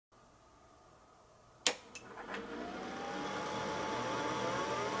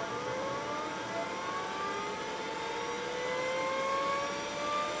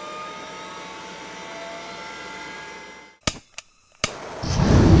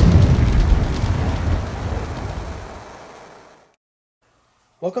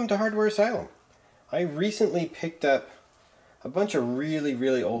Welcome to Hardware Asylum. I recently picked up a bunch of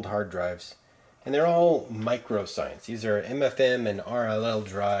really old hard drives, and they're all Microscience. These are MFM and RLL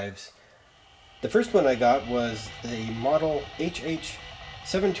drives. The first one I got was the model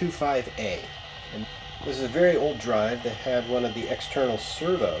HH-1060. And this is a very old drive that had one of the external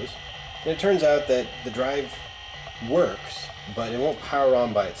servos, and it turns out that the drive works, but it won't power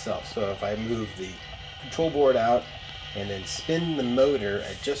on by itself. So if I move the control board out and then spin the motor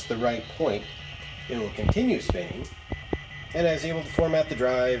at just the right point, it will continue spinning. And I was able to format the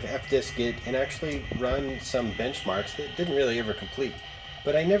drive, F-disk it, and actually run some benchmarks that didn't really ever complete,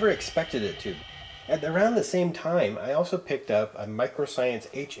 but I never expected it to. At around the same time, I also picked up a Microscience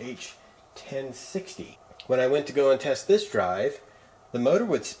HH-1060. When I went to go and test this drive, the motor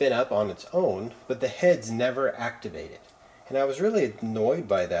would spin up on its own, but the heads never activated. And I was really annoyed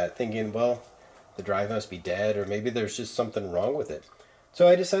by that, thinking, well, the drive must be dead, or maybe there's just something wrong with it. So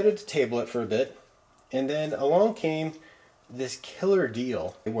I decided to table it for a bit, and then along came this killer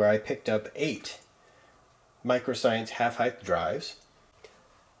deal where I picked up 8 Microscience half-height drives.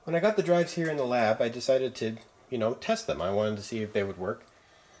 When I got the drives here in the lab, I decided to, test them. I wanted to see if they would work.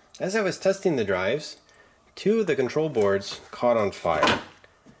 As I was testing the drives, 2 of the control boards caught on fire.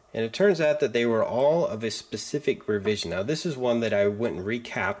 And it turns out that they were all of a specific revision. Now this is one that I went and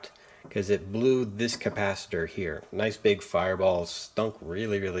recapped because it blew this capacitor here. Nice big fireball, stunk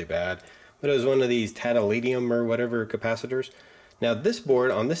really bad. But it was one of these tadaladium or whatever capacitors. Now this board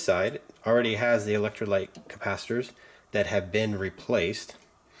on this side already has the electrolyte capacitors that have been replaced.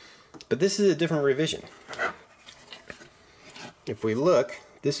 But this is a different revision. If we look,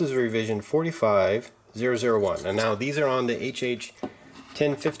 this is revision 45001. And now these are on the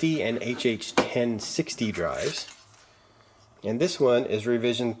HH-1050 and HH-1060 drives. And this one is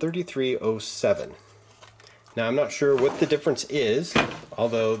revision 3307. Now I'm not sure what the difference is,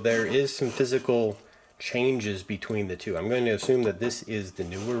 although there is some physical changes between the two. I'm going to assume that this is the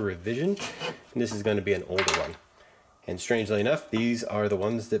newer revision, and this is going to be an older one. And strangely enough, these are the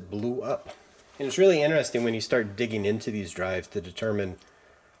ones that blew up. And it's really interesting when you start digging into these drives to determine,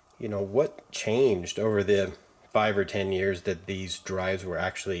 what changed over the 5 or 10 years that these drives were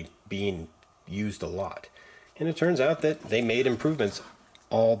actually being used a lot. And it turns out that they made improvements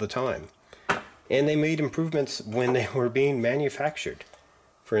all the time. And they made improvements when they were being manufactured.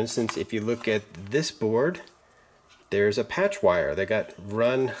 For instance, if you look at this board, there's a patch wire that got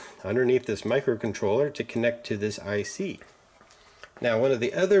run underneath this microcontroller to connect to this IC. Now one of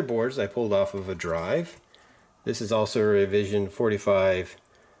the other boards I pulled off of a drive, this is also a revision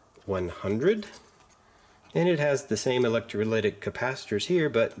 45100. And it has the same electrolytic capacitors here,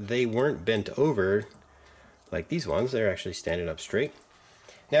 but they weren't bent over like these ones. They're actually standing up straight.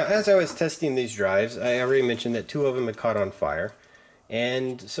 Now as I was testing these drives, I already mentioned that 2 of them had caught on fire,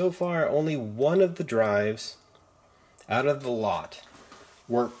 and so far only one of the drives out of the lot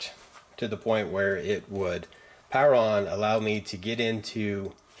worked to the point where it would power on, allow me to get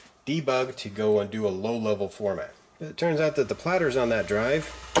into debug to go and do a low-level format. But it turns out that the platters on that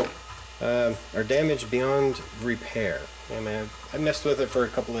drive are damaged beyond repair. And I messed with it for a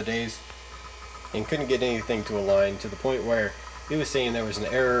couple of days and couldn't get anything to align, to the point where it was saying there was an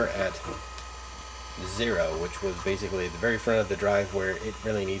error at 0, which was basically the very front of the drive where it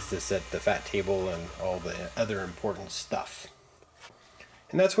really needs to set the fat table and all the other important stuff.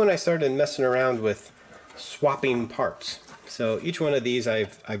 And that's when I started messing around with swapping parts. So each one of these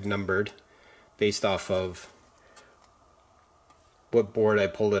I've numbered based off of what board I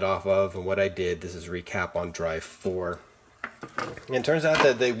pulled it off of and what I did. This is recap on drive 4. And it turns out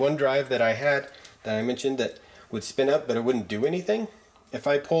that the one drive that I had that I mentioned that would spin up but it wouldn't do anything, if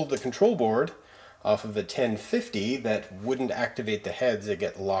I pulled the control board off of a 1050 that wouldn't activate the heads that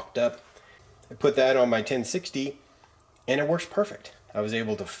get locked up, I put that on my 1060 and it works perfect. I was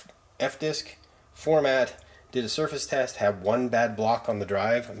able to F-disk, format, did a surface test, have one bad block on the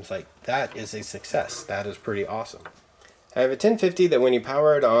drive. I was like, that is a success. That is pretty awesome. I have a 1050 that when you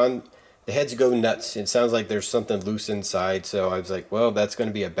power it on, the heads go nuts. It sounds like there's something loose inside, so I was like, well, that's going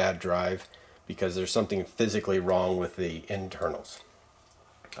to be a bad drive because there's something physically wrong with the internals.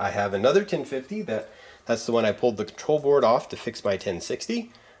 I have another 1050 that's the one I pulled the control board off to fix my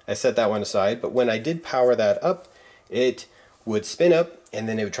 1060. I set that one aside, but when I did power that up, it would spin up and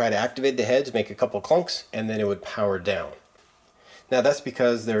then it would try to activate the heads, make a couple clunks, and then it would power down. Now that's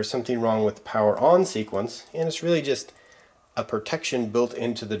because there's something wrong with the power on sequence, and it's really just a protection built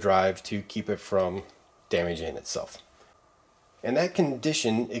into the drive to keep it from damaging itself. And that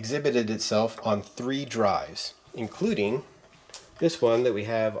condition exhibited itself on 3 drives, including this one that we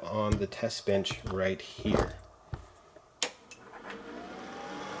have on the test bench right here.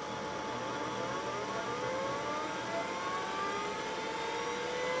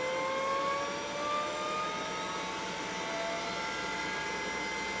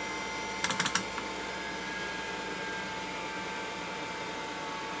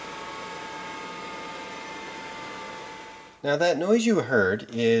 Now that noise you heard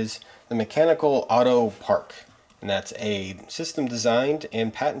is the mechanical AutoPark, and that's a system designed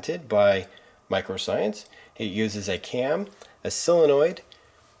and patented by Microscience. It uses a cam, a solenoid,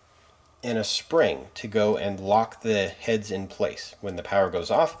 and a spring to go and lock the heads in place. When the power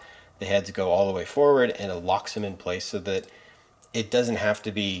goes off, the heads go all the way forward and it locks them in place so that it doesn't have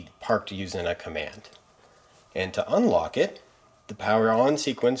to be parked using a command. And to unlock it, the power on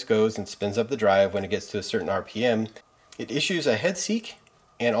sequence goes and spins up the drive. When it gets to a certain RPM, it issues a head seek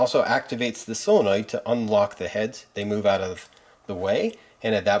and also activates the solenoid to unlock the heads. They move out of the way,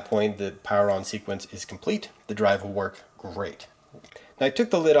 and at that point the power on sequence is complete. The drive will work great. Now I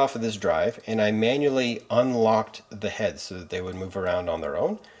took the lid off of this drive and I manually unlocked the heads so that they would move around on their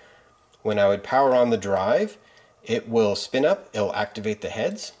own. When I would power on the drive, it will spin up, it'll activate the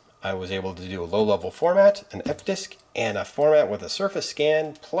heads. I was able to do a low-level format, an F-disk, and a format with a surface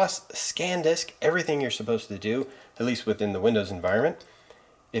scan, plus scan disk, everything you're supposed to do, at least within the Windows environment.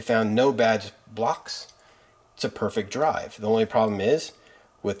 It found no bad blocks. It's a perfect drive. The only problem is,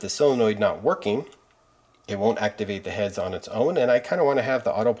 with the solenoid not working, it won't activate the heads on its own, and I kind of want to have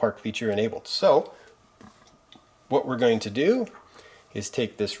the AutoPark feature enabled. So, what we're going to do is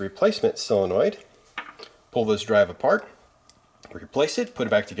take this replacement solenoid, pull this drive apart, replace it, put it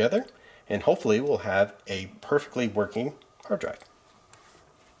back together, and hopefully we'll have a perfectly working hard drive.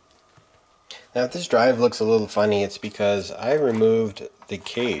 Now if this drive looks a little funny, it's because I removed the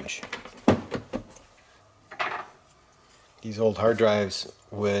cage. These old hard drives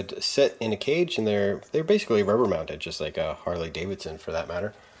would sit in a cage and they're basically rubber mounted, just like a Harley Davidson for that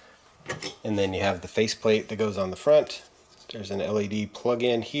matter. And then you have the faceplate that goes on the front. There's an LED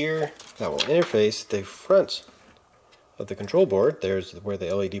plug-in here that will interface the front of the control board. There's where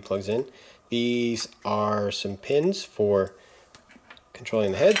the LED plugs in. These are some pins for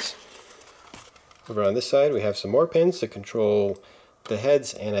controlling the heads. Over on this side we have some more pins to control the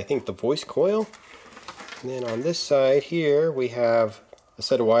heads and I think the voice coil. And then on this side here we have a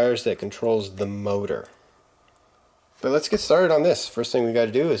set of wires that controls the motor. But let's get started on this. First thing we got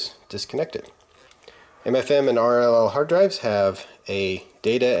to do is disconnect it. MFM and RLL hard drives have a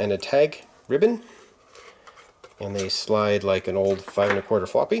data and a tag ribbon, and they slide like an old 5 1/4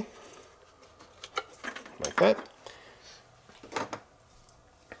 floppy, like that.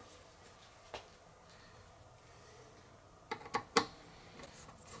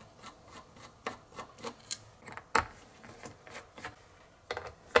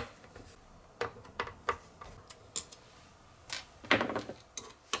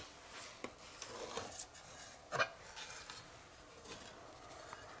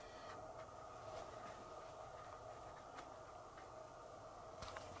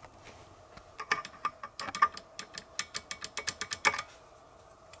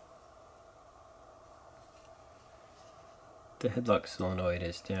 The headlock solenoid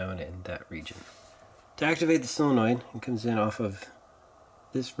is down in that region. To activate the solenoid, it comes in off of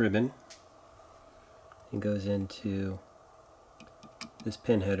this ribbon and goes into this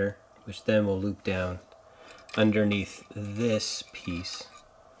pin header, which then will loop down underneath this piece.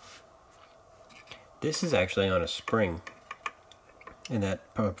 This is actually on a spring, and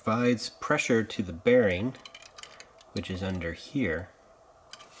that provides pressure to the bearing, which is under here.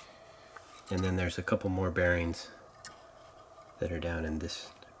 And then there's a couple more bearings that are down in this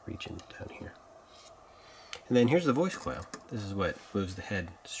region down here. And then here's the voice coil. This is what moves the head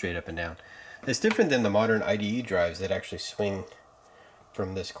straight up and down. It's different than the modern IDE drives that actually swing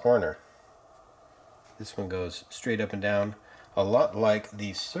from this corner. This one goes straight up and down, a lot like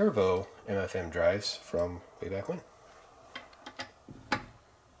the servo MFM drives from way back when.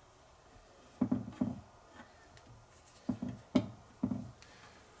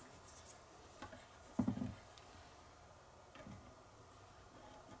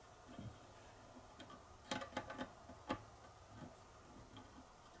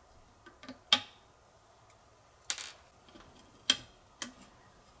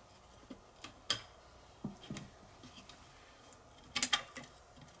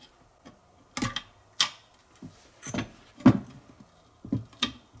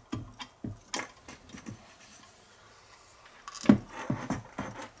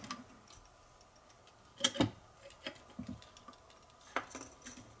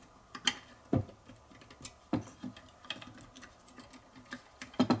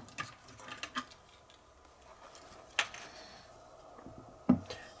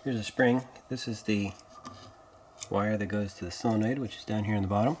 Here's a spring. This is the wire that goes to the solenoid, which is down here in the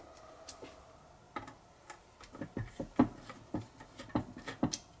bottom.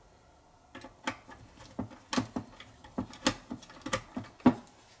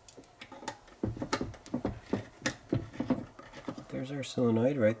 there's our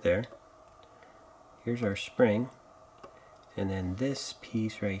solenoid right there. Here's our spring. And then this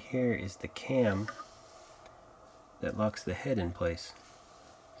piece right here is the cam that locks the head in place.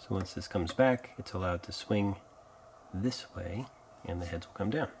 So once this comes back, it's allowed to swing this way and the heads will come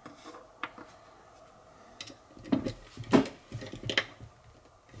down.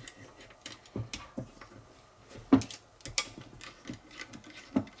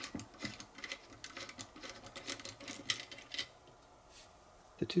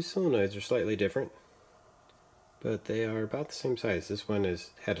 The two solenoids are slightly different, but they are about the same size. This one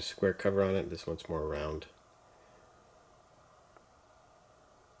had a square cover on it, this one's more round.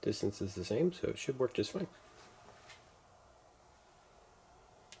 Distance is the same, so it should work just fine.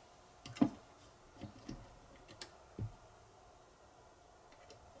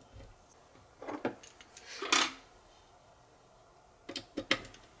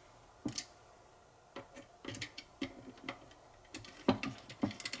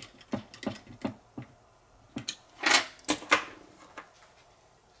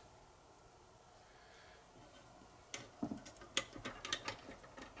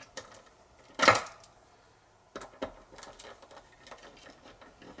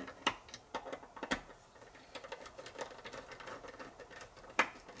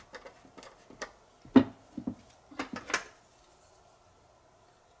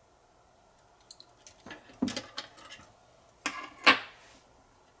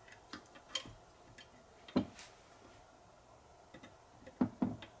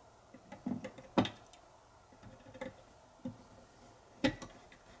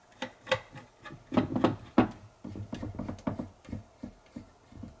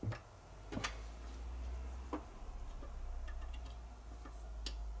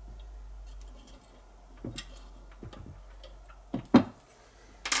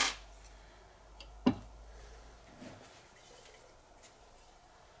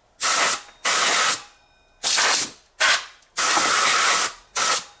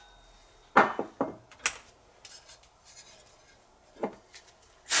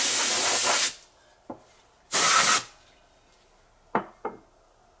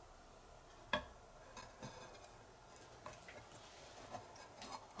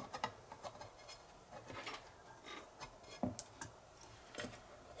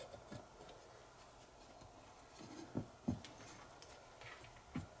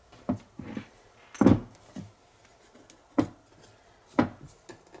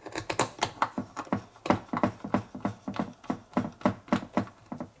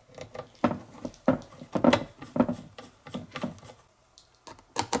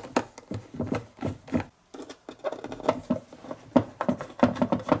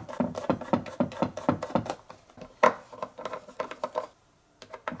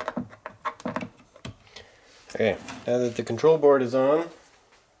 Okay, now that the control board is on,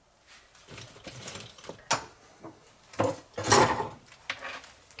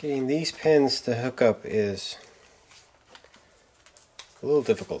 getting these pins to hook up is a little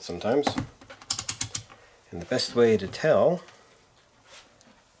difficult sometimes. And the best way to tell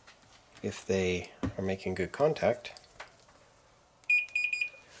if they are making good contact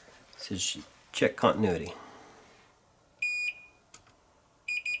is to check continuity.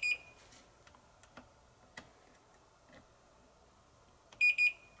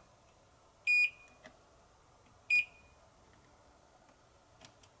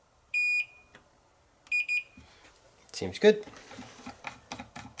 Seems good.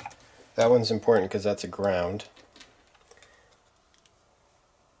 That one's important because that's a ground.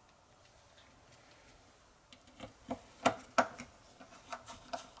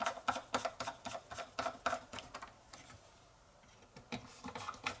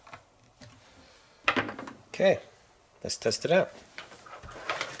 Okay, let's test it out.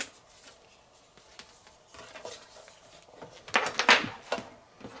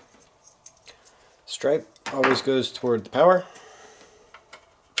 Stripe always goes toward the power.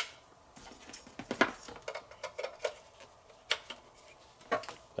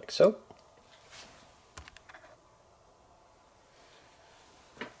 Like so.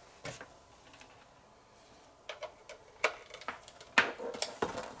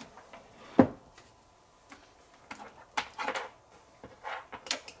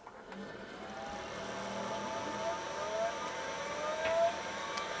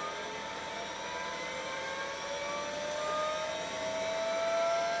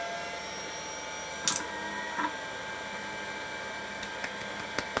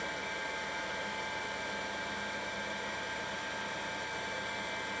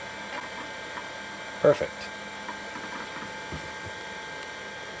 Perfect.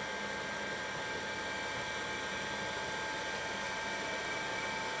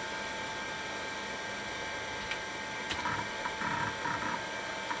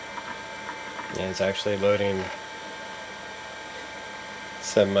 And it's actually loading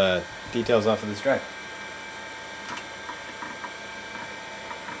some details off of this drive.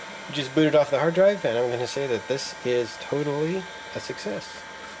 Just booted off the hard drive, and I'm going to say that this is totally a success.